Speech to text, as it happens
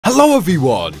Hello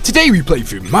everyone! Today we play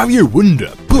through Mario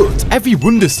Wonder, but every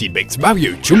Wonder Seed makes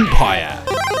Mario jump higher.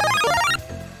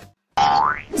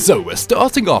 So we're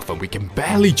starting off and we can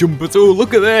barely jump at all,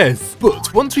 look at this!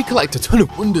 But once we collect a ton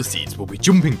of Wonder Seeds, we'll be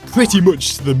jumping pretty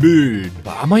much to the moon.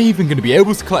 But am I even going to be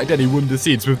able to collect any Wonder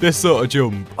Seeds with this sort of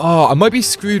jump? Oh, I might be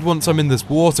screwed once I'm in this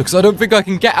water because I don't think I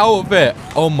can get out of it.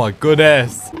 Oh my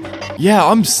goodness. Yeah,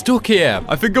 I'm stuck here.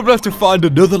 I think I'm going to have to find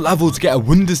another level to get a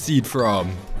Wonder Seed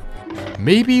from.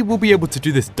 Maybe we'll be able to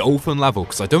do this dolphin level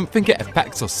because I don't think it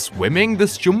affects us swimming,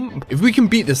 this jump. If we can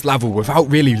beat this level without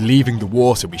really leaving the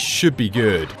water, we should be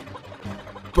good.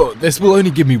 But this will only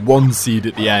give me 1 seed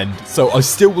at the end, so I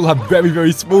still will have very,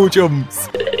 very small jumps.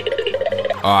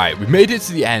 Alright, we made it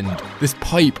to the end. This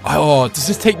pipe, oh, does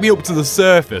this take me up to the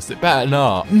surface? It better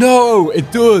not. No,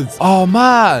 it does. Oh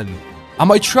man,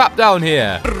 am I trapped down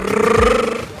here?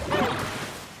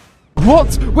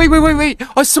 What? Wait.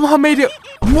 I somehow made it.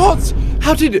 What?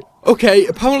 How did it? Okay,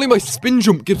 apparently my spin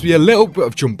jump gives me a little bit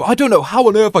of jump, but I don't know how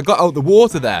on earth I got out of the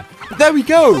water there. But there we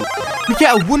go. We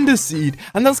get a Wonder Seed,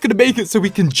 and that's going to make it so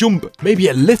we can jump maybe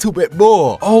a little bit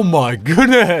more. Oh my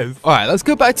goodness. All right, let's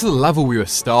go back to the level we were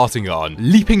starting on.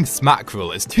 Leaping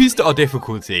Smackerel is 2-star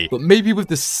difficulty, but maybe with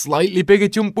the slightly bigger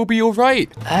jump we'll be all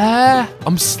right.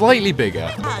 I'm slightly bigger.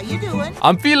 How you doing?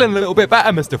 I'm feeling a little bit better,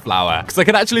 Mr. Flower, because I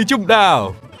can actually jump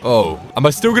now. Oh, am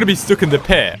I still going to be stuck in the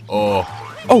pit? Or...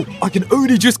 oh, I can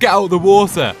only just get out of the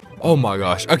water. Oh my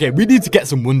gosh. Okay, we need to get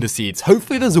some Wonder Seeds.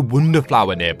 Hopefully there's a Wonder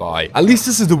Flower nearby. At least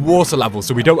this is the water level,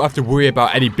 so we don't have to worry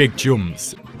about any big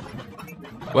jumps.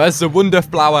 Where's the Wonder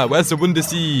Flower? Where's the Wonder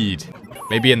Seed?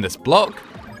 Maybe in this block?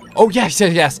 Oh, yes.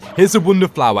 Here's the Wonder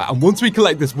Flower. And once we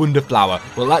collect this Wonder Flower,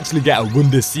 we'll actually get a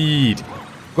Wonder Seed.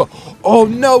 Oh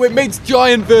no, it makes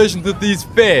giant versions of these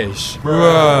fish.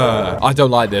 Bruh. I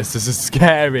don't like this. This is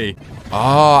scary.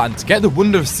 And to get the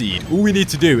Wonder Seed, all we need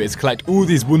to do is collect all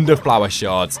these Wonder Flower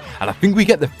shards. And I think we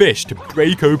get the fish to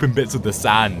break open bits of the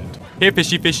sand. Here,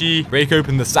 fishy, break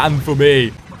open the sand for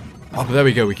me. Oh, but there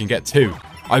we go. We can get 2.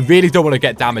 I really don't want to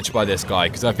get damaged by this guy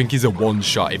because I think he's a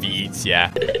one-shot if he eats,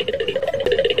 yeah.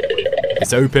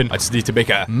 It's open. I just need to make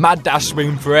a mad dash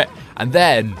swing for it. And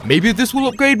then, maybe this will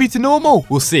upgrade me to normal.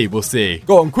 We'll see.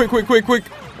 Go on, quick.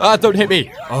 Ah, don't hit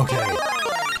me. Okay.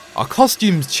 Our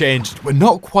costumes changed. We're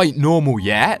not quite normal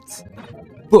yet.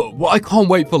 But what I can't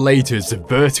wait for later is the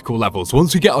vertical levels.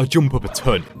 Once we get our jump up a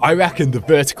ton, I reckon the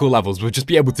vertical levels will just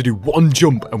be able to do 1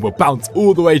 jump and we'll bounce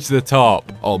all the way to the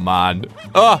top. Oh, man.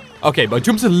 Okay, my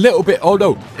jump's a little bit... oh,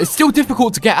 no. It's still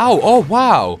difficult to get out. Oh,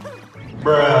 wow.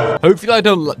 Bruh. Hopefully I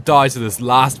don't die to this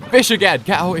last fish again.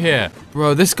 Get out here.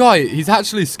 Bro, this guy, he's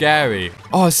actually scary.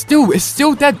 Oh, it's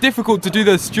still dead difficult to do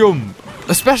this jump.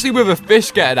 Especially with a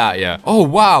fish getting at you. Oh,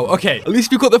 wow. Okay, at least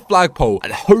we've got the flagpole.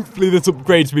 And hopefully this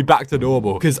upgrades me back to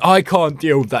normal. Because I can't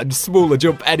deal with that smaller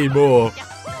jump anymore.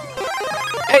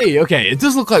 Hey, okay, it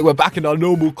does look like we're back in our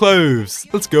normal clothes.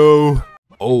 Let's go.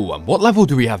 Oh, and what level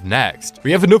do we have next?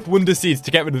 We have enough Wonder Seeds to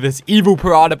get rid of this evil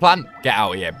piranha plant. Get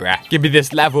out of here, bruh. Give me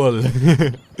this level.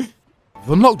 We've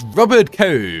unlocked Rubbered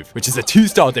Cove, which is a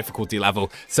 2-star difficulty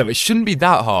level, so it shouldn't be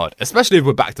that hard, especially if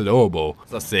we're back to normal.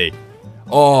 Let's see.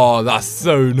 Oh, that's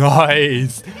so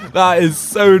nice. That is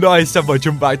so nice to have my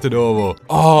jump back to normal.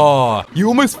 Oh, you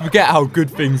almost forget how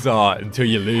good things are until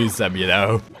you lose them, you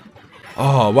know?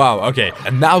 Oh, wow. Okay,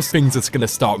 and now things are going to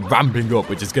start ramping up,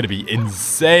 which is going to be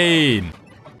insane.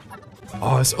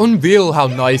 Oh, it's unreal how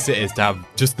nice it is to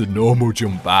have just the normal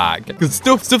jump back. Because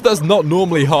stuff that's not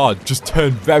normally hard just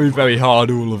turned very, very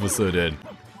hard all of a sudden.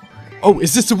 Oh,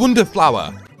 is this a Wonder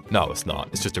Flower? No, it's not.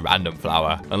 It's just a random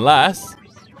flower. Unless...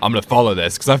 I'm going to follow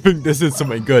this because I think this is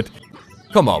something good.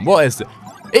 Come on, what is it?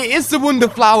 It is the Wonder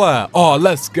Flower. Oh,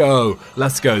 let's go.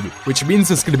 Which means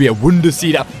there's going to be a Wonder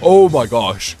Seed. Oh my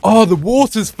gosh. Oh, the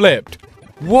water's flipped.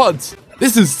 What?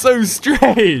 This is so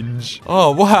strange.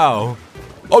 Oh, wow.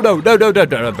 Oh, no. Don't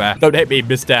hit me,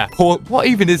 Mr. What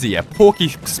even is he? A porky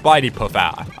spidey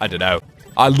puffer? I don't know.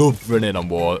 I love running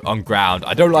on ground.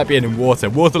 I don't like being in water.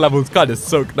 Water levels kind of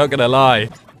suck, not going to lie.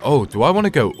 Oh, do I want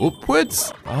to go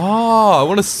upwards? Oh, I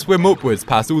want to swim upwards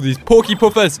past all these porky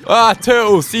puffers. Ah,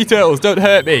 turtles, sea turtles, don't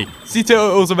hurt me. Sea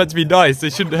turtles are meant to be nice.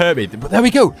 They shouldn't hurt me. But there we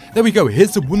go.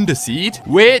 Here's the Wonder Seed,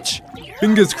 which,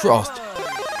 fingers crossed,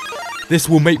 this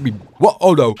will make me... what?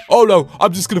 Oh, no.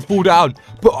 I'm just going to fall down.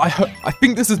 But I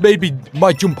think this has made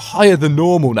my jump higher than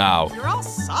normal now. You're all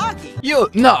soggy.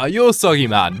 You're soggy,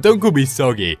 man. Don't call me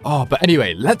soggy. Oh, but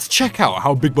anyway, let's check out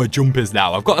how big my jump is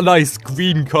now. I've got a nice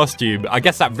green costume. I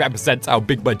guess that represents how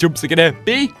big my jumps are going to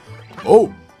be.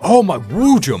 Oh, my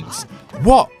wall jumps.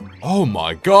 What? Oh,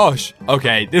 my gosh.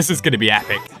 Okay, this is going to be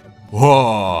epic.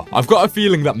 Whoa, I've got a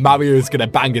feeling that Mario is gonna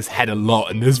bang his head a lot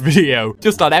in this video,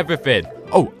 just on everything.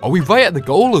 Oh, are we right at the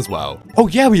goal as well? Oh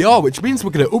yeah, we are, which means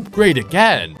we're gonna upgrade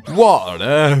again. What on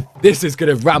earth? This is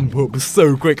gonna ramp up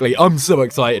so quickly. I'm so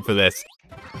excited for this.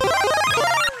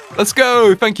 Let's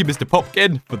go. Thank you, Mr.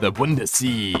 Popkin, for the Wonder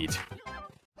Seed.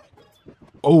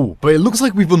 Oh, but it looks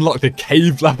like we've unlocked a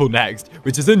cave level next,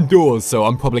 which is indoors, so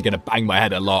I'm probably going to bang my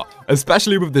head a lot,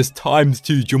 especially with this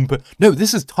 ×2 jumper. No,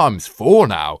 this is ×4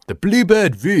 now. The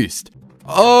Bluebird Roost.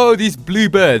 Oh, these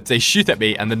bluebirds, they shoot at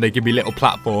me and then they give me little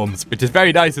platforms, which is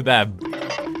very nice of them.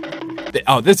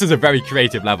 Oh, this is a very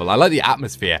creative level. I like the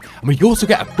atmosphere. And we also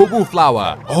get a bubble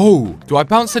flower. Oh, do I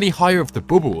bounce any higher of the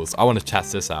bubbles? I want to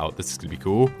test this out. This is going to be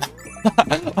cool.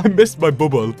 I missed my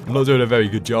bubble. I'm not doing a very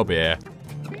good job here.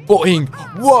 Boing!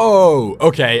 Whoa!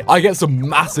 Okay, I get some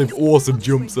massive, awesome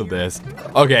jumps of this.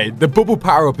 Okay, the bubble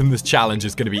power-up in this challenge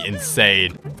is going to be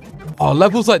insane. Oh,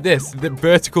 levels like this, the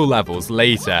vertical levels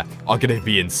later, are going to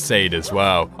be insane as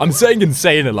well. I'm saying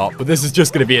insane a lot, but this is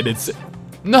just going to be an insane...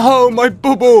 No, my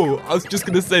bubble! I was just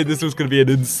going to say this was going to be an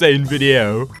insane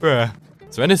video. Bruh.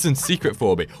 Is there anything secret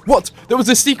for me? What? There was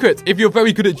a secret! If you're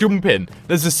very good at jumping,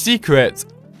 there's a secret.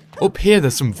 Up here,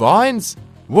 there's some vines.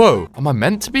 Whoa, am I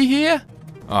meant to be here?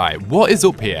 Alright, what is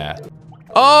up here?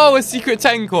 Oh, a secret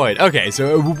 10 coin. Okay,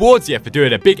 so it rewards you for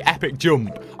doing a big epic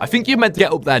jump. I think you're meant to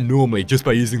get up there normally just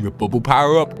by using the bubble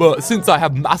power up, but since I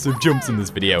have massive jumps in this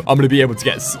video, I'm going to be able to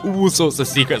get all sorts of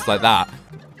secrets like that.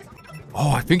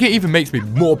 Oh, I think it even makes me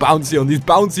more bouncy on these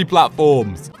bouncy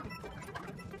platforms.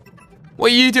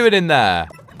 What are you doing in there?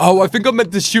 Oh, I think I'm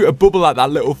meant to shoot a bubble at that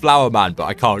little flower man, but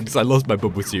I can't because I lost my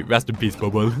bubble suit. Rest in peace,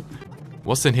 bubble.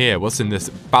 What's in here? What's in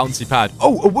this bouncy pad?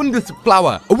 Oh, a wonder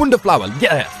flower. A wonder flower.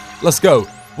 Yeah. Let's go.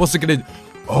 What's it gonna...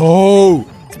 Oh,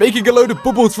 it's making a load of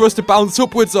bubbles for us to bounce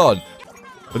upwards on.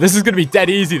 But this is gonna be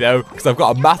dead easy though, because I've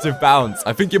got a massive bounce.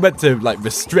 I think you're meant to like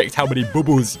restrict how many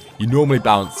bubbles you normally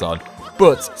bounce on.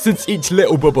 But since each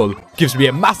little bubble gives me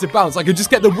a massive bounce, I can just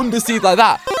get the wonder seed like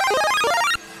that.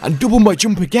 And double my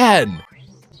jump again.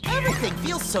 Everything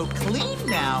feels so clean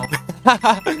now.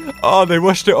 Oh, they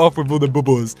washed it off with all the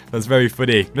bubbles. That's very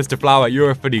funny. Mr. Flower,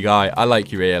 you're a funny guy. I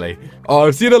like you, really. Oh,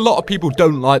 I've seen a lot of people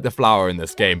don't like the flower in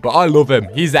this game, but I love him.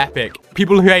 He's epic.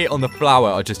 People who hate on the flower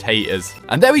are just haters.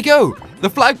 And there we go. The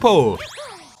flagpole.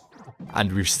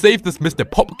 And we've saved this Mr.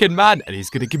 Popkin man, and he's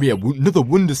going to give me another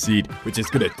wonder seed, which is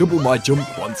going to double my jump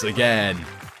once again.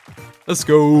 Let's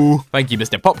go. Thank you,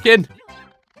 Mr. Popkin.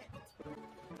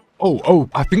 Oh,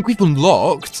 I think we've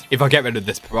unlocked... If I get rid of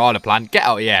this piranha plant, get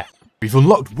out of here. We've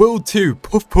unlocked World 2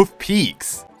 Puff Puff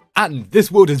Peaks. And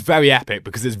this world is very epic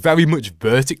because it's very much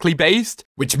vertically based,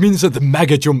 which means that the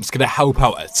mega jump's gonna help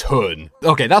out a ton.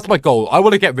 Okay, that's my goal. I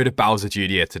want to get rid of Bowser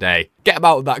Jr. today. Get him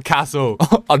out of that castle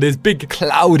on this big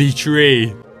cloudy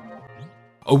tree.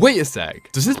 Oh, wait a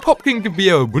sec. Does this Popkin give me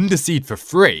a wonder seed for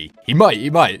free? He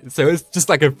might. So it's just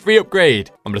like a free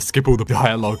upgrade. I'm gonna skip all the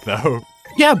dialogue though.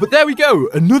 Yeah, but there we go.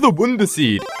 Another wonder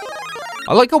seed.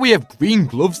 I like how we have green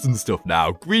gloves and stuff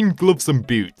now. Green gloves and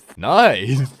boots.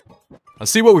 Nice.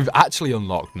 Let's see what we've actually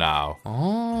unlocked now.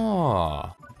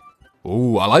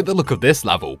 Oh, I like the look of this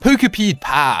level. Pokepede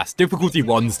Pass. Difficulty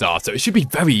 1 star, so it should be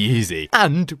very easy.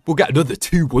 And we'll get another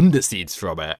 2 wonder seeds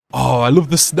from it. Oh, I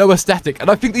love the snow aesthetic. And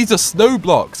I think these are snow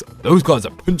blocks. Those guys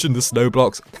are punching the snow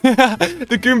blocks.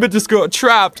 The Goomba just got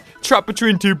trapped. Trapped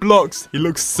between 2 blocks. He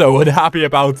looks so unhappy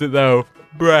about it, though.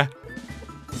 Bruh.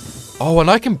 Oh,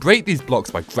 and I can break these blocks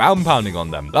by ground pounding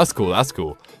on them. That's cool, that's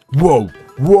cool. Whoa.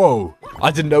 I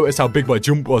didn't notice how big my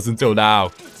jump was until now.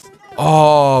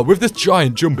 Oh, with this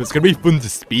giant jump, it's going to be fun to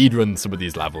speedrun some of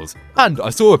these levels. And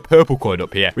I saw a purple coin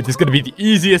up here, which is going to be the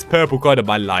easiest purple coin of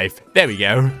my life. There we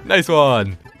go. Nice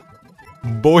one.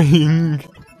 Boing.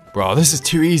 Bro, this is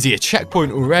too easy. A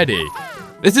checkpoint already.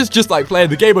 This is just like playing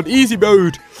the game on easy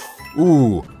mode.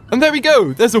 Ooh. And there we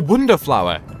go. There's a wonder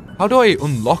flower. How do I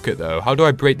unlock it, though? How do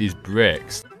I break these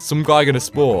bricks? Some guy going to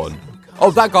spawn. Oh,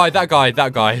 that guy.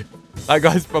 That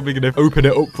guy's probably going to open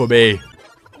it up for me.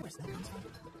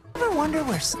 Ever wonder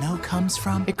where snow comes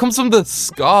from? It comes from the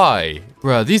sky.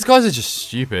 Bruh, these guys are just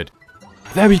stupid.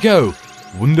 There we go.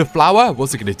 Wonder flower?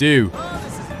 What's it going to do?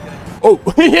 Oh,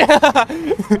 yeah.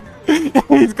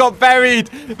 He's got buried.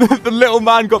 The little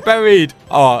man got buried.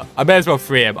 Oh, I may as well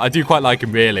free him. I do quite like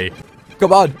him, really.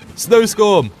 Come on.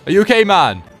 Snowstorm. Are you okay,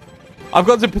 man? I've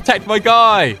got to protect my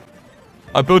guy.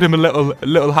 I built him a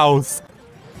little house.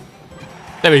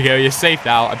 There we go, you're safe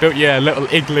now. I built you a little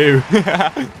igloo.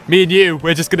 Me and you,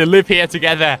 we're just going to live here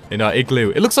together in our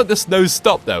igloo. It looks like the snow's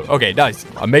stopped, though. Okay, nice.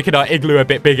 I'm making our igloo a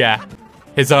bit bigger.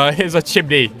 Here's our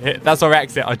chimney. That's our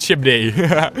exit, our chimney.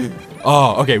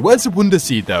 Oh, okay. Where's the Wonder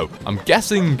Seed, though? I'm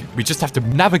guessing we just have to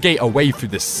navigate our way through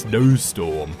this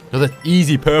snowstorm. Another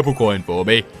easy purple coin for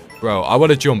me. Bro, I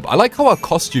want to jump. I like how our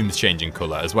costumes change in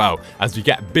color as well as we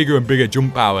get bigger and bigger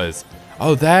jump powers.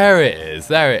 Oh, there it is.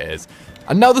 There it is.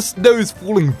 And now the snow's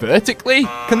falling vertically?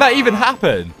 Can that even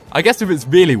happen? I guess if it's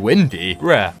really windy.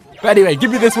 Bruh. But anyway,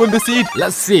 give me this Wonder Seed.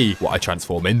 Let's see what I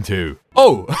transform into.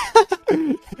 Oh,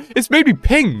 it's made me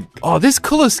pink. Oh, this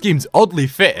color scheme's oddly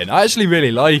fitting. I actually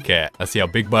really like it. Let's see how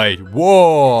big my...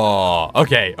 Whoa.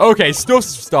 Okay, stuff's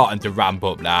starting to ramp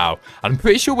up now. I'm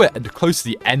pretty sure we're close to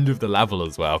the end of the level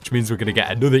as well, which means we're going to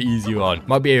get another easy one.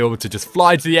 Might be able to just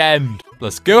fly to the end.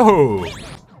 Let's go.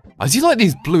 I do like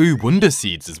these blue Wonder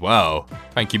Seeds as well.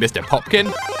 Thank you, Mr.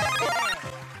 Popkin.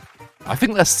 I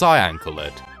think they're cyan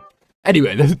colored.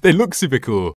 Anyway, they look super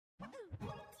cool.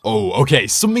 Oh, okay,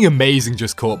 something amazing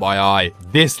just caught my eye.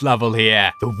 This level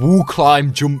here, the Wall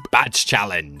Climb Jump Badge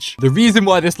Challenge. The reason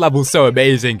why this level's so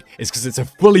amazing is because it's a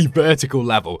fully vertical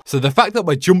level. So the fact that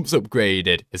my jump's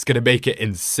upgraded is going to make it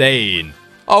insane.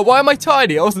 Oh, why am I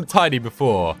tiny? I wasn't tiny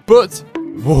before. But,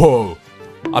 whoa.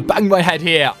 I banged my head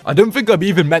here. I don't think I'm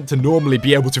even meant to normally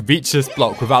be able to reach this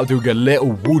block without doing a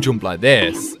little wall jump like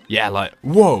this. Yeah, like,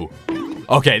 whoa.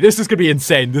 Okay, this is going to be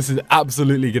insane. This is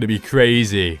absolutely going to be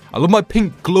crazy. I love my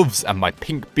pink gloves and my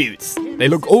pink boots. They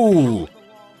look, oh,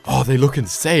 they look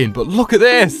insane. But look at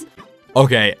this.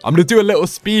 Okay, I'm going to do a little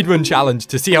speedrun challenge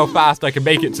to see how fast I can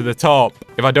make it to the top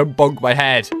if I don't bonk my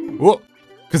head. Whoa.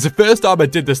 Because the first time I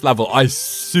did this level, I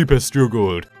super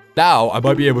struggled. Now, I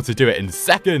might be able to do it in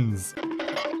seconds.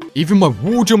 Even my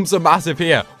wall jumps are massive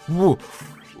here. Whoa.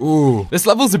 Ooh, this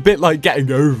level's a bit like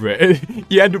getting over it.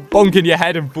 You end up bonking your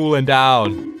head and falling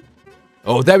down.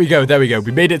 Oh, there we go, there we go.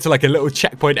 We made it to like a little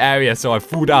checkpoint area, so I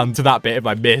fall down to that bit if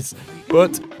I miss.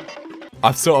 But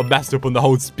I've sort of messed up on the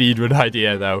whole speedrun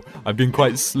idea, though. I've been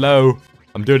quite slow.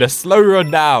 I'm doing a slow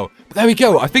run now. But there we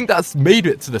go. I think that's made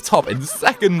it to the top in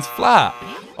seconds flat.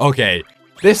 Okay,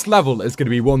 this level is going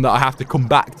to be one that I have to come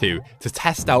back to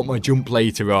test out my jump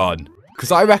later on.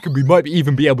 Because I reckon we might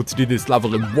even be able to do this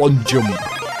level in one jump.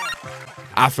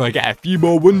 After I get a few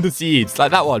more Wonder Seeds,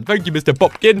 like that one. Thank you, Mr.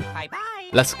 Popkin. Bye-bye.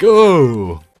 Let's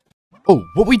go. Oh,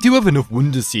 what we do have enough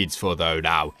Wonder Seeds for, though,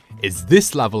 now, is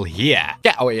this level here.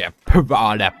 Get out of here,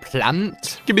 piranha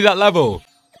plant. Give me that level.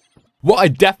 What I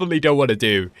definitely don't want to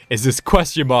do is this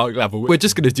question mark level. We're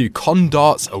just going to do con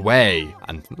darts away.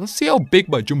 And let's see how big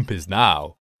my jump is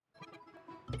now.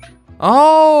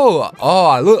 Oh,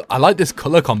 I like this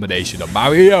color combination of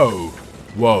Mario.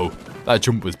 Whoa, that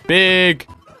jump was big.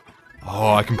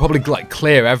 Oh, I can probably like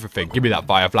clear everything. Give me that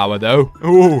fire flower though.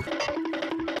 Ooh.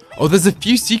 Oh, there's a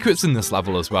few secrets in this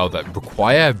level as well that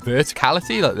require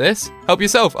verticality like this. Help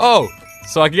yourself. Oh,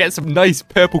 so I can get some nice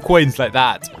purple coins like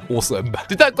that. Awesome.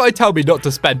 Did that guy tell me not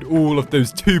to spend all of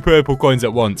those 2 purple coins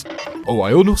at once? Oh,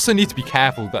 I also need to be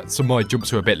careful that some of my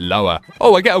jumps are a bit lower.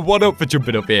 Oh, I get a 1-up for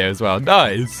jumping up here as well.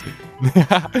 Nice.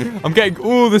 I'm getting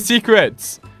all the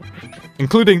secrets.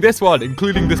 Including this one,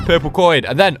 including this purple coin.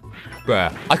 And then,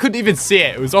 bruh, I couldn't even see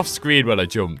it. It was off screen when I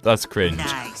jumped. That's cringe.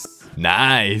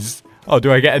 Nice. Oh,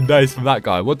 do I get a nice from that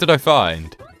guy? What did I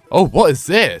find? Oh, what is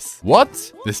this?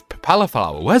 What? This propeller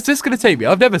flower. Where's this going to take me?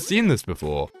 I've never seen this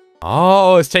before.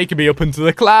 Oh, it's taking me up into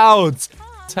the clouds.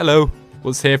 Hello.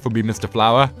 What's here for me, Mr.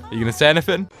 Flower? Are you going to say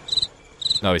anything?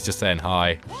 No, he's just saying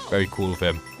hi. Very cool of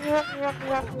him.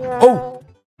 Oh.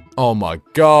 Oh my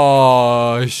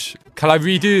gosh. Can I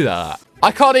redo that?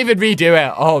 I can't even redo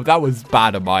it. Oh, that was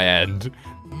bad on my end.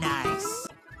 Nice.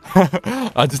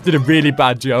 I just did a really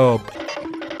bad job.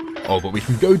 Oh, but we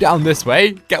can go down this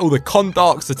way, get all the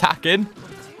condarks attacking.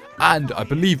 And I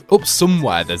believe up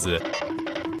somewhere there's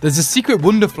a secret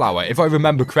wonder flower, if I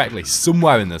remember correctly,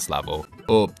 somewhere in this level.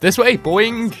 Up this way,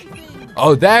 boing.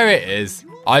 Oh, there it is.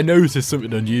 I noticed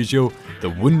something unusual.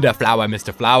 The wonder flower,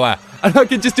 Mr. Flower. And I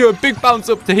can just do a big bounce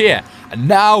up to here. And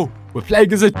now we're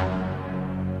playing as a...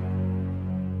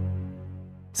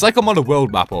 It's like I'm on a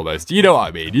world map almost. You know what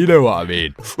I mean? You know what I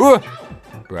mean.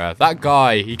 Bruh, that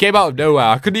guy, he came out of nowhere.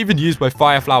 I couldn't even use my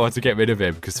fire flower to get rid of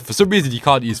him because for some reason you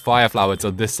can't use fire flowers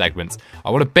on this segment. I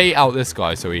want to bait out this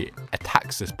guy so he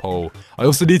attacks this pole. I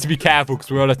also need to be careful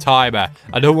because we're on a timer.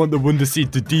 I don't want the Wonder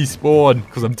Seed to despawn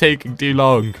because I'm taking too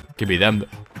long. Give me them.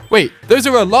 Wait, those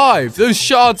are alive. Those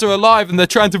shards are alive and they're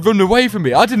trying to run away from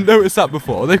me. I didn't notice that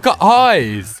before. They've got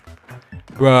eyes.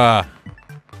 Bruh.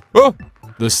 Oh,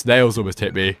 the snails almost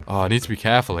hit me. Oh, I need to be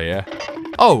careful here.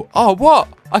 Oh, what?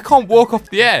 I can't walk off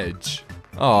the edge.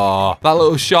 Oh, that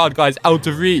little shard guy's out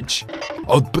of reach.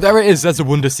 Oh, but there it is. There's a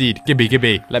wonder seed. Gimme,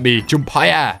 gimme. Let me jump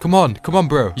higher. Come on,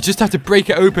 bro. You just have to break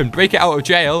it open, break it out of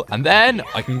jail, and then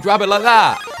I can grab it like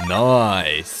that.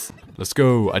 Nice. Let's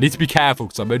go. I need to be careful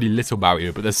because I'm only little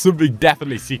Mario, but there's something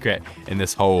definitely secret in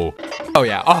this hole. Oh,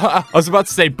 yeah. I was about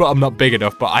to say, but I'm not big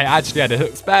enough, but I actually had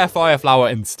a spare fire flower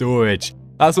in storage.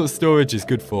 That's what storage is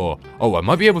good for. Oh, I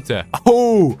might be able to.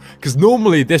 Oh, because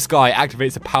normally this guy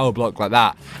activates a power block like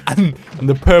that, and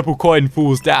the purple coin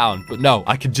falls down. But no,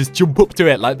 I can just jump up to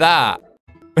it like that.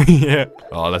 Yeah.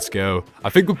 Oh, let's go. I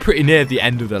think we're pretty near the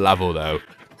end of the level, though.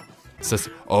 So,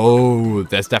 oh,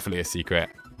 there's definitely a secret.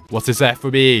 What is there for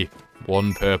me?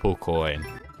 1 purple coin.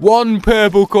 1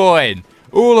 purple coin.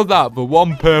 All of that for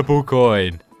 1 purple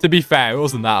coin. To be fair, it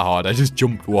wasn't that hard. I just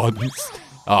jumped once.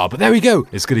 Oh, but there we go.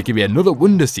 It's going to give me another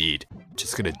wonder seed.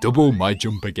 Just going to double my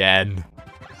jump again.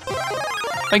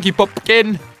 Thank you,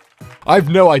 pumpkin. I have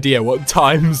no idea what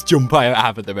times jump I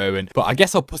have at the moment, but I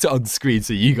guess I'll put it on the screen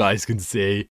so you guys can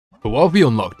see. But what have we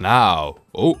unlocked now?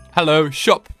 Oh, hello,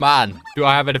 shop man. Do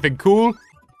I have anything cool?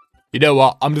 You know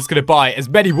what? I'm just going to buy as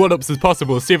many 1-ups as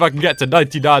possible, see if I can get to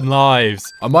 99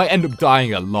 lives. I might end up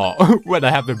dying a lot when I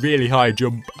have a really high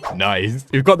jump. Nice.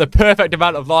 We've got the perfect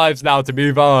amount of lives now to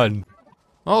move on.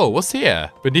 Oh, what's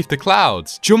here? Beneath the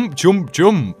clouds. Jump, jump,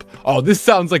 jump. Oh, this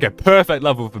sounds like a perfect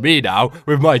level for me now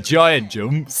with my giant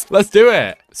jumps. Let's do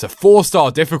it. It's a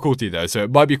 4-star difficulty though, so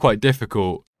it might be quite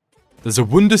difficult. There's a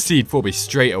wonder seed for me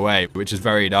straight away, which is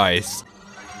very nice.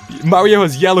 Mario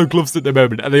has yellow gloves at the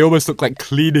moment, and they almost look like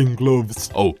cleaning gloves.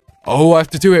 Oh, I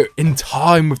have to do it in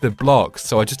time with the blocks,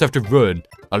 so I just have to run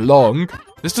along.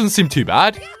 This doesn't seem too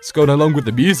bad. It's going along with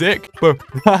the music.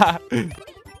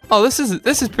 Oh, this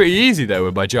is pretty easy though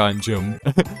with my giant jump.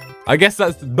 I guess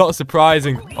that's not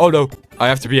surprising. Oh no, I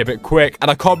have to be a bit quick, and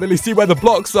I can't really see where the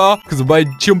blocks are because my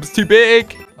jump's too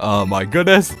big. Oh my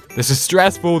goodness, this is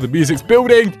stressful. The music's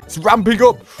building, it's ramping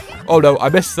up. Oh no, I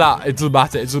missed that. It doesn't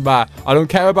matter, it doesn't matter. I don't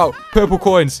care about purple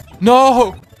coins.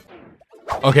 No.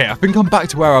 Okay, I think I'm back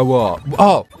to where I was.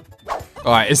 Oh, all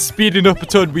right, it's speeding up a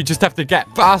ton. We just have to get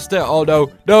faster. Oh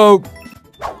no, no.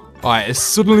 Alright, it's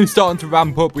suddenly starting to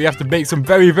ramp up. We have to make some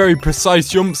very, very precise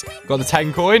jumps. Got the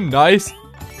 10 coin. Nice.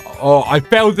 Oh, I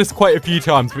failed this quite a few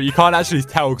times, but you can't actually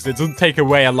tell because it doesn't take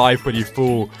away a life when you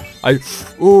fall. Oh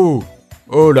no.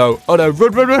 Oh no.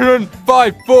 Run, run, run, run.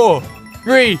 5, 4,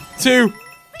 3, 2.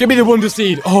 Give me the wonder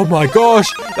seed. Oh my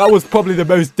gosh. That was probably the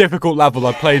most difficult level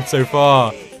I've played so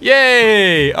far.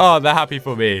 Yay. Oh, they're happy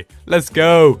for me. Let's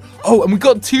go. Oh, and we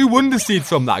got 2 wonder seeds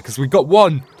from that because we got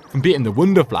 1 from beating the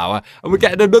wonder flower, and we're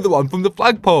getting another one from the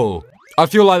flagpole. I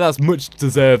feel like that's much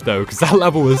deserved though, because that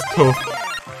level was tough.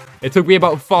 It took me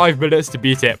about 5 minutes to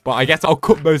beat it, but I guess I'll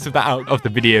cut most of that out of the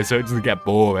video so it doesn't get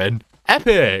boring.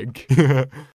 Epic!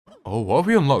 Oh, what have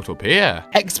we unlocked up here?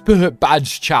 Expert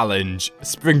Badge Challenge,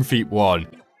 Spring Feet 1.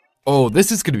 Oh,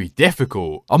 this is going to be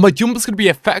difficult. Oh, my jump's going to be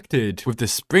affected with the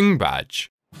Spring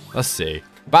Badge. Let's see.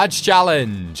 Badge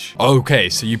challenge. Okay,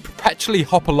 so you perpetually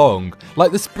hop along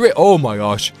like the spirit. Oh my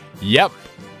gosh. Yep.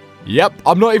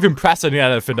 I'm not even pressing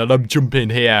anything and I'm jumping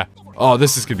here. Oh,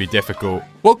 this is going to be difficult.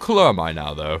 What color am I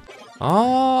now, though?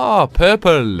 Ah,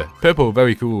 purple. Purple,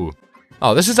 very cool.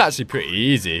 Oh, this is actually pretty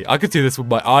easy. I could do this with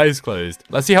my eyes closed.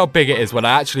 Let's see how big it is when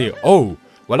I actually... Oh,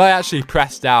 when I actually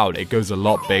press down, it goes a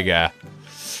lot bigger.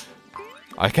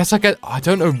 I guess I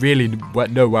don't really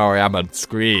know where I am on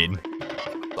screen.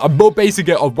 I'm more basing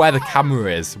it on where the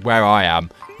camera is, where I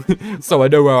am. So I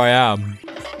know where I am.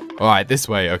 Alright, this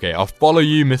way. Okay, I'll follow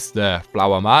you, Mr.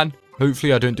 Flower Man.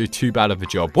 Hopefully I don't do too bad of a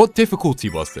job. What difficulty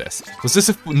was this? Was this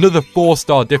another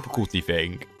 4-star difficulty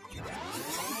thing?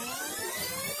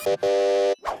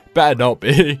 Better not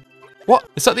be. What?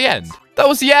 Is that the end? That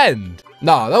was the end.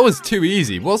 Nah, that was too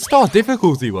easy. What star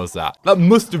difficulty was that? That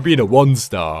must have been a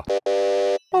 1-star.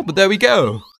 Oh, but there we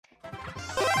go.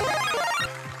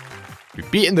 We've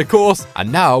beaten the course,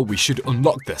 and now we should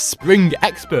unlock the Spring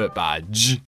Expert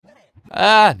Badge.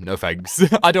 No thanks.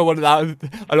 I don't want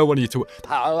that. I don't want you to...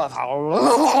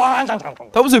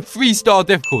 That was a 3-star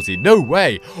difficulty. No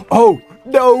way. Oh,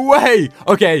 no way.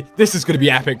 Okay, this is going to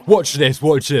be epic. Watch this,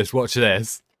 watch this, watch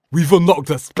this. We've unlocked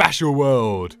a special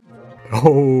world.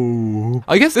 Oh.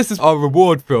 I guess this is our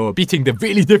reward for beating the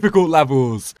really difficult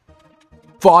levels.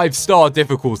 5-star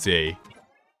difficulty.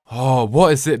 Oh,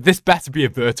 what is it? This better be a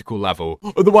vertical level.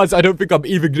 Otherwise, I don't think I'm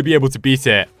even going to be able to beat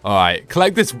it. All right,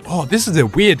 collect this. Oh, this is a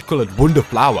weird colored wonder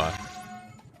flower.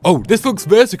 Oh, this looks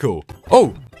vertical.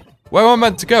 Oh, where am I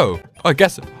meant to go? I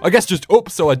guess just up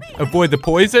so I avoid the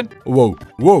poison. Whoa,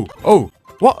 whoa, oh,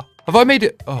 what? Have I made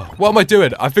it? Oh, what am I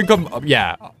doing? I think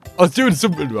yeah, I was doing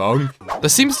something wrong. There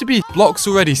seems to be blocks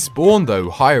already spawned though,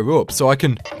 higher up, so I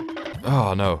can,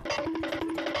 oh no.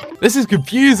 This is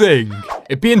confusing.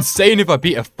 It'd be insane if I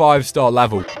beat a 5-star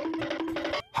level.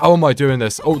 How am I doing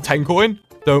this? Oh, 10 coin?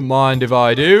 Don't mind if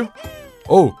I do.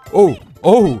 Oh.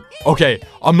 Okay,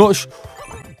 I'm not sure.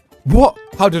 What?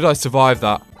 How did I survive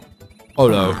that? Oh,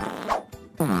 no.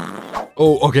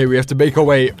 Oh, okay, we have to make our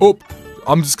way up.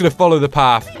 I'm just going to follow the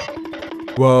path.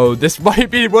 Whoa, this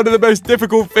might be one of the most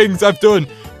difficult things I've done.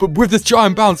 But with this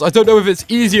giant bounce, I don't know if it's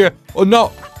easier or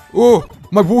not. Oh,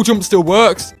 my wall jump still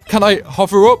works. Can I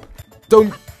hover up?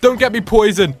 Don't get me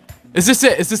poisoned. Is this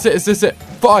it? Is this it?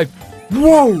 5.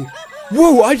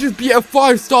 Whoa, I just beat a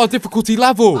 5-star difficulty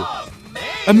level.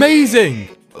 Amazing.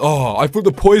 Oh, I thought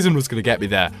the poison was going to get me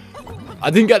there. I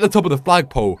didn't get the top of the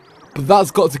flagpole, but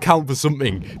that's got to count for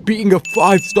something. Beating a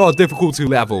 5-star difficulty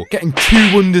level, getting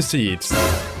 2 Wonder Seeds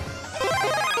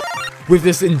with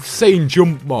this insane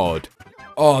jump mod.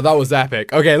 Oh, that was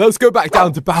epic. Okay, let's go back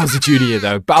down to Bowser Jr.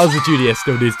 though. Bowser Jr.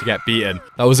 still needs to get beaten.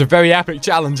 That was a very epic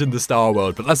challenge in the Star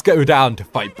World, but let's go down to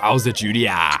fight Bowser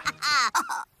Jr.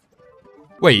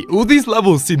 Wait, all these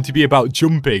levels seem to be about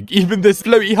jumping. Even this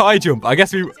floaty high jump. I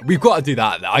guess we've got to do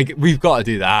that. We've got to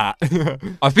do that.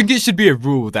 I think it should be a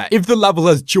rule that if the level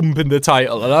has jump in the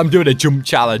title and I'm doing a jump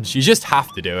challenge, you just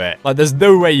have to do it. Like, there's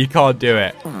no way you can't do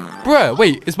it. Bruh,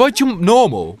 wait, is my jump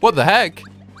normal? What the heck?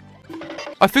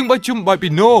 I think my jump might be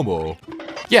normal.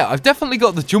 Yeah, I've definitely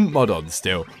got the jump mod on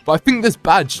still, but I think this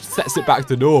badge sets it back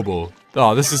to normal.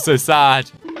 Oh, this is so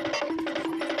sad.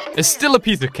 It's still a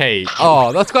piece of cake.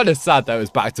 Oh, that's kind of sad that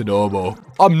it's back to normal.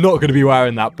 I'm not going to be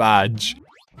wearing that badge.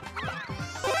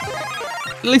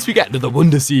 At least we get another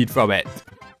Wonder Seed from it.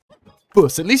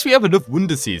 But at least we have enough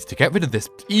Wonder Seeds to get rid of this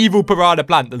evil piranha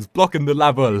plant that's blocking the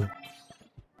level.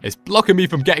 It's blocking me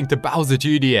from getting to Bowser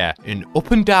Jr. in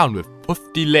up and down with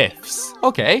puffy lifts.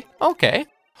 Okay.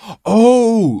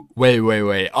 Oh,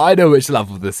 wait. I know which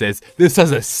level this is. This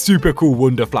has a super cool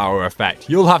Wonder Flower effect.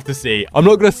 You'll have to see. I'm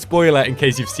not going to spoil it in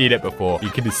case you've seen it before.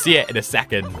 You can see it in a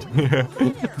second.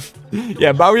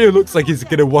 Yeah, Mario looks like he's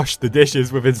going to wash the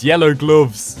dishes with his yellow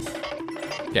gloves.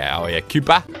 Yeah, oh yeah,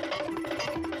 Koopa.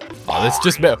 Oh, this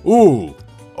just... Ooh.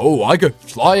 Oh, I go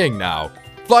flying now.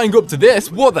 Flying up to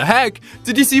this? What the heck?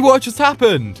 Did you see what just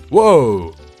happened?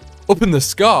 Whoa. Up in the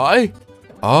sky?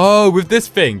 Oh, with this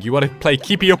thing, you want to play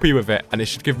keepy uppy with it, and it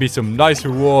should give me some nice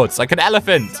rewards, like an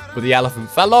elephant. But the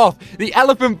elephant fell off. The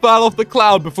elephant fell off the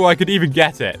cloud before I could even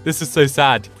get it. This is so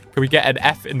sad. Can we get an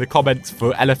F in the comments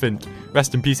for elephant?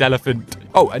 Rest in peace, elephant.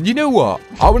 Oh, and you know what?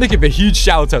 I want to give a huge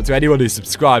shout out to anyone who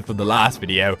subscribed from the last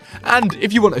video. And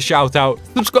if you want a shout out,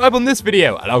 subscribe on this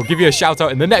video, and I'll give you a shout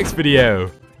out in the next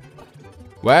video.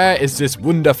 Where is this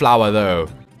Wonder Flower, though?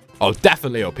 Oh,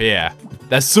 definitely up here.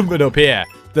 There's something up here.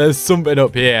 There's something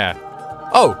up here.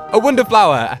 Oh, a Wonder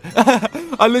Flower.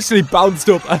 I literally bounced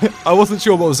up. I wasn't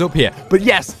sure what was up here. But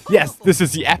yes, this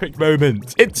is the epic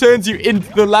moment. It turns you into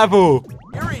the level.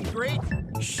 You're in great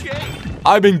shape.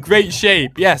 I'm in great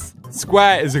shape. Yes,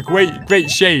 square is a great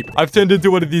shape. I've turned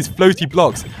into one of these floaty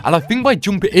blocks. And I think my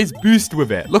jump is boosted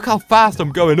with it. Look how fast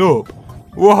I'm going up.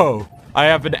 Whoa. I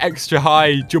have an extra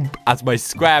high jump as my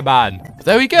square man.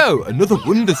 There we go. Another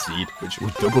Wonder Seed, which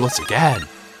will double us again.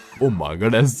 Oh my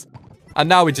goodness. And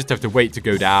now we just have to wait to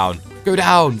go down. Go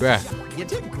down, bruh. You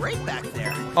did great back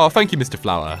there. Oh, thank you, Mr.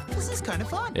 Flower. This is kind of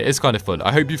fun. It is kind of fun.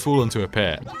 I hope you fall into a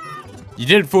pit. You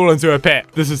didn't fall into a pit.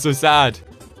 This is so sad.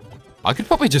 I could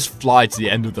probably just fly to the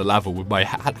end of the level with my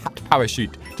hat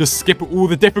parachute. Just skip all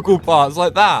the difficult parts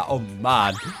like that. Oh,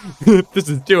 man. This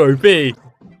is too OP.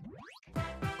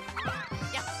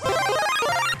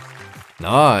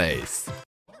 Nice.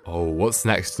 Oh, what's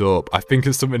next up? I think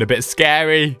it's something a bit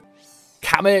scary.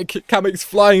 Kamek's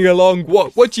flying along.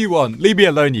 What do you want? Leave me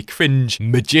alone, you cringe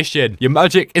magician. Your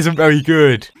magic isn't very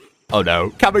good. Oh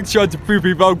no, Kamek's trying to prove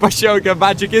me wrong by showing her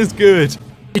magic is good.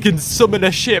 He can summon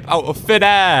a ship out of thin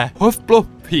air. Huff Bluff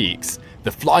Peaks,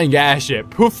 the flying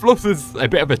airship. Huff Bluff is a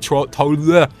bit of a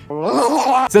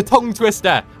it's a tongue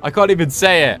twister. I can't even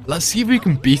say it. Let's see if we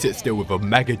can beat it still with a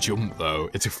mega jump though.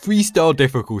 It's a 3-star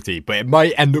difficulty, but it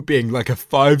might end up being like a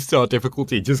 5-star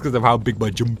difficulty just because of how big my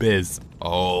jump is.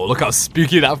 Oh, look how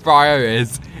spooky that fire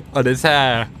is on his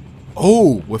hair.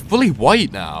 Oh, we're fully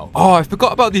white now. Oh, I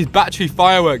forgot about these battery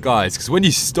firework guys, because when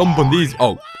you stomp on these...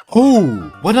 Oh,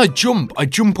 when I jump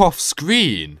off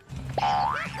screen.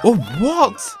 Oh,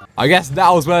 what? I guess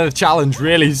now's where the challenge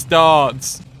really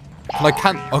starts. And I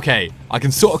can't... Okay, I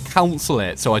can sort of cancel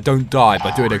it so I don't die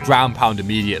by doing a ground pound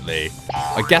immediately.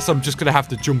 I guess I'm just going to have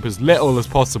to jump as little as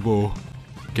possible.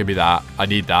 Give me that. I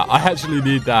need that. I actually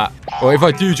need that. Or if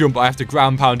I do jump, I have to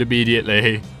ground pound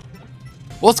immediately.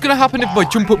 What's going to happen if my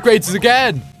jump upgrades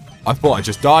again? I thought I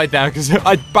just died there because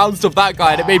I bounced off that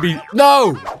guy and it made me...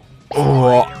 No!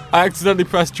 Oh, I accidentally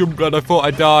pressed jump and I thought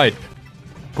I died.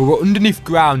 But we're underneath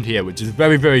ground here, which is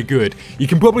very, very good. You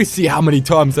can probably see how many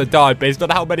times I died based on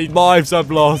how many lives I've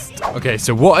lost. Okay,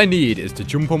 so what I need is to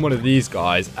jump on one of these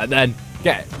guys and then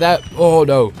get that. Oh,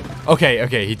 no.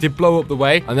 Okay, he did blow up the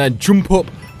way and then jump up.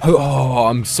 Oh,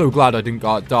 I'm so glad I didn't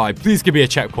die. Please give me a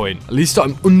checkpoint. At least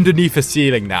I'm underneath a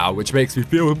ceiling now, which makes me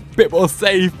feel a bit more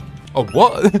safe. Oh,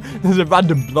 what? There's a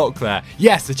random block there.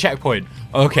 Yes, a checkpoint.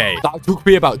 Okay, that took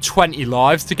me about 20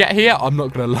 lives to get here. I'm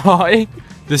not going to lie.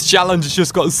 This challenge has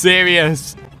just got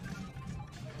serious.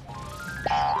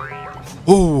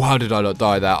 Oh, how did I not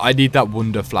die there? I need that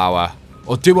wonder flower.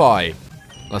 Or do I?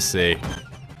 Let's see.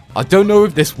 I don't know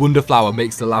if this wonder flower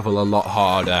makes the level a lot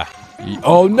harder.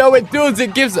 Oh, no, it does.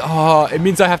 It gives... Oh, it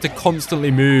means I have to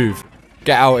constantly move.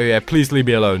 Get out of here. Please leave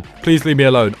me alone. Please leave me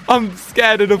alone. I'm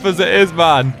scared enough as it is,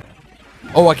 man.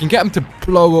 Oh, I can get him to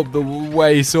blow up the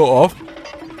way, sort of.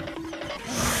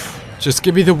 Just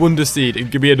give me the wonder seed and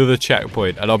give me another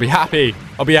checkpoint and I'll be happy.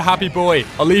 I'll be a happy boy.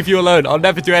 I'll leave you alone. I'll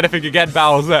never do anything again,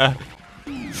 Bowser.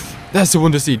 There's the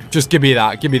wonder seed. Just give me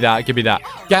that. Give me that. Give me that.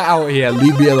 Get out of here.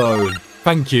 Leave me alone.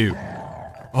 Thank you.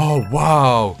 Oh,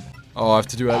 wow. Oh, I have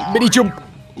to do a mini jump.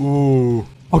 Ooh.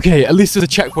 Okay, at least there's a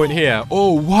checkpoint here.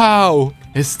 Oh, wow.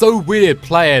 It's so weird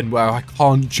playing where I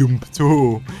can't jump at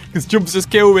all. Because jumps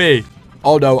just kill me.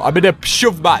 Oh, no. I'm in a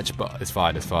shove match, but it's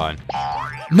fine. It's fine.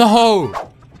 No.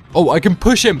 Oh, I can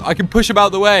push him. I can push him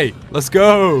out the way. Let's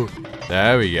go.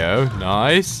 There we go.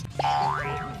 Nice.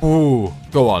 Ooh.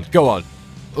 Go on. Go on.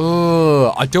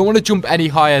 Ugh. I don't want to jump any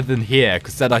higher than here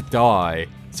because then I die.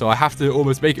 So I have to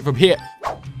almost make it from here.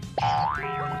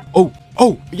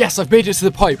 Oh, yes, I've made it to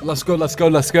the pipe. Let's go, let's go,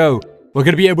 let's go. We're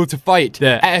going to be able to fight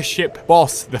the airship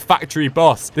boss, the factory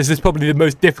boss. This is probably the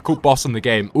most difficult boss in the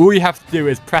game. All you have to do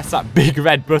is press that big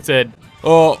red button.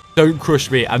 Oh, don't crush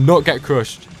me and not get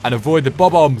crushed. And avoid the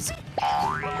bob-ombs.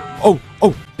 Oh,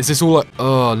 is this all?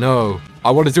 Oh, no. I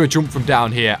want to do a jump from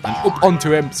down here and up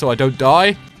onto him so I don't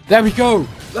die. There we go.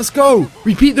 Let's go.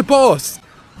 We beat the boss.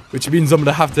 Which means I'm going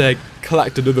to have to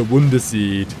collect another wonder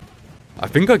seed. I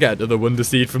think I'll get another wonder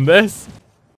seed from this.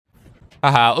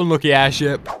 Haha, unlucky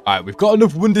airship. Alright, we've got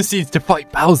enough wonder seeds to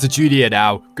fight Bowser Jr.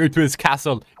 now. Go to his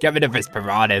castle, get rid of his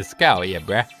piranhas. Get out of here,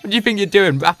 bruh. What do you think you're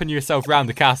doing, wrapping yourself around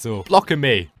the castle? Blocking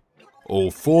me. Oh,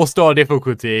 4-star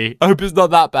difficulty. I hope it's not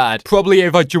that bad. Probably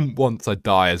if I jump once, I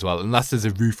die as well, unless there's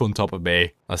a roof on top of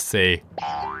me. Let's see.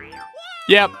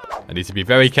 Yep. I need to be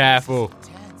very careful.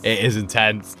 It is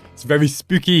intense. It's very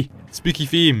spooky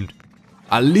themed.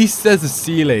 At least there's a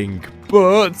ceiling,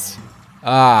 but...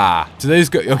 so those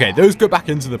go... Okay, those go back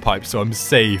into the pipe, so I'm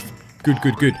safe. Good.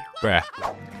 Bruh.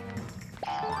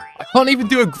 I can't even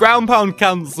do a ground pound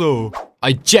cancel.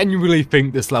 I genuinely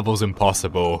think this level's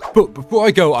impossible. But before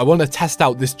I go, I want to test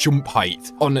out this jump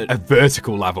height on a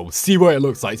vertical level. See what it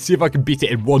looks like. See if I can beat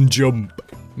it in one jump.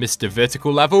 Mr.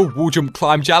 Vertical Level, wall jump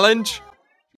climb challenge.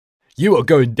 You are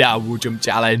going down, wall jump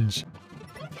challenge.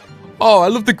 Oh, I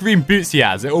love the green boots he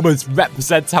has. It almost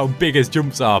represents how big his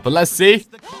jumps are. But let's see.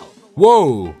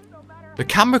 Whoa. The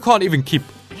camera can't even keep...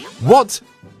 What?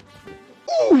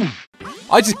 Ooh.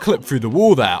 I just clipped through the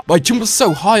wall there. My jump was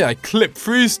so high, I clipped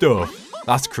through stuff.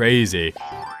 That's crazy.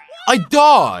 I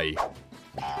die.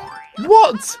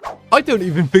 What? I don't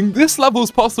even think this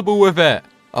level's possible with it.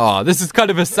 Oh, this is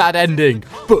kind of a sad ending.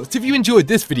 But if you enjoyed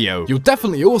this video, you'll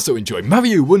definitely also enjoy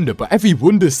Mario Wonder, but every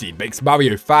Wonder Seed makes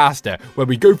Mario faster, where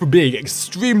we go from being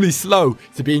extremely slow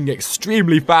to being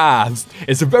extremely fast.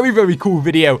 It's a very, very cool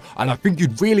video, and I think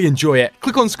you'd really enjoy it.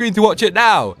 Click on screen to watch it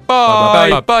now. Bye.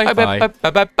 Bye. Bye. Bye. Bye.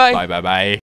 Bye. Bye. Bye. Bye. Bye.